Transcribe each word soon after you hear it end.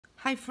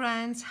Hi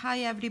friends,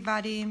 hi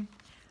everybody.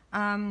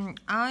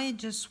 I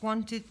just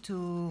wanted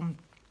to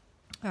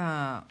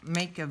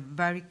make a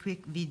very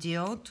quick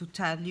video to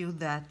tell you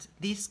that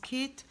this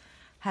kit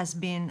has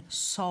been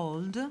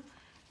sold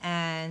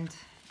and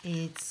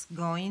it's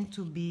going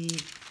to be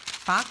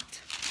packed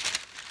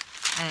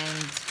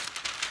and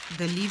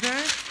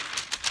delivered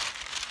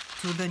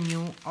to the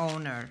new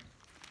owner.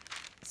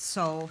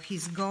 So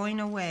he's going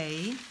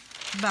away,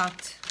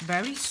 but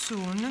very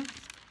soon,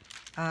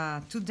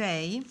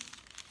 today,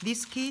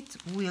 this kit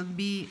will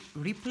be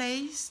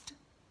replaced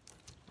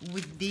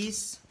with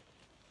this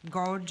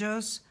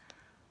gorgeous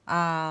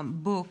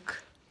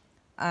book.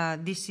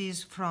 This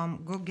is from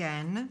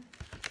Gaugin.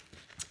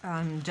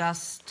 I'm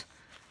just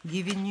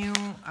giving you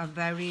a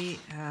very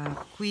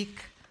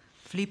quick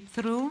flip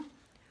through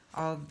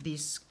of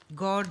this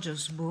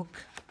gorgeous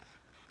book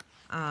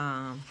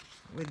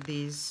with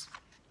these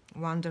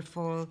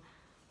wonderful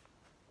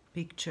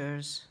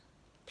pictures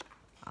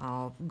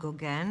of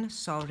Gaugin.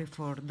 Sorry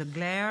for the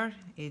glare,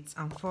 it's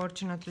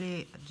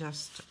unfortunately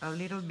just a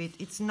little bit,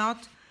 it's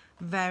not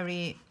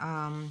very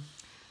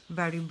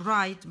very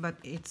bright, but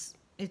it's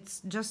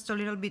just a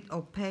little bit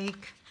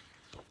opaque,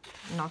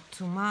 not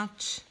too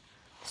much.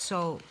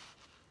 So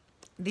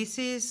this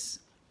is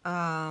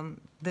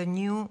the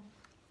new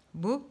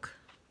book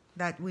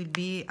that will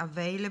be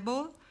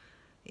available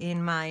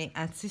in my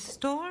Etsy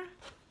store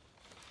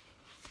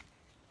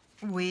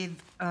with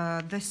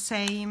the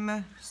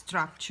same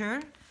structure.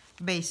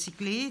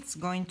 Basically, it's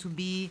going to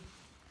be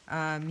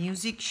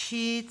music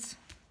sheets,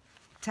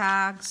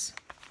 tags,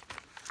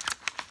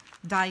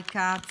 die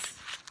cuts,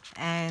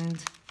 and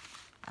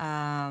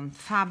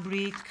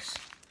fabrics,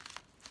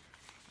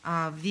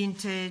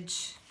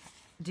 vintage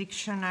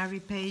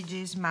dictionary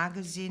pages,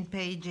 magazine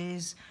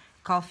pages,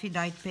 coffee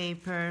dyed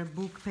paper,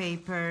 book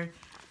paper,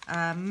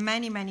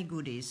 many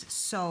goodies.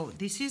 So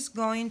this is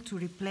going to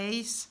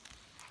replace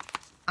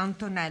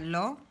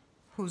Antonello,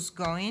 who's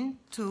going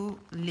to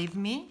leave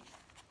me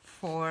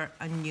for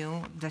a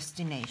new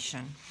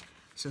destination.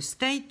 So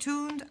stay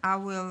tuned. I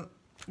will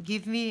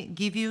give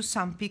you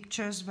some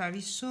pictures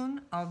very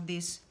soon of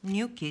this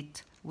new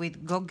kit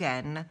with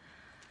Gaugin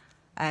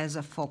as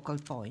a focal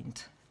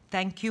point.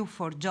 Thank you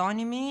for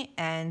joining me,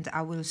 and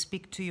I will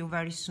speak to you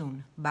very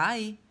soon.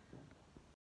 Bye.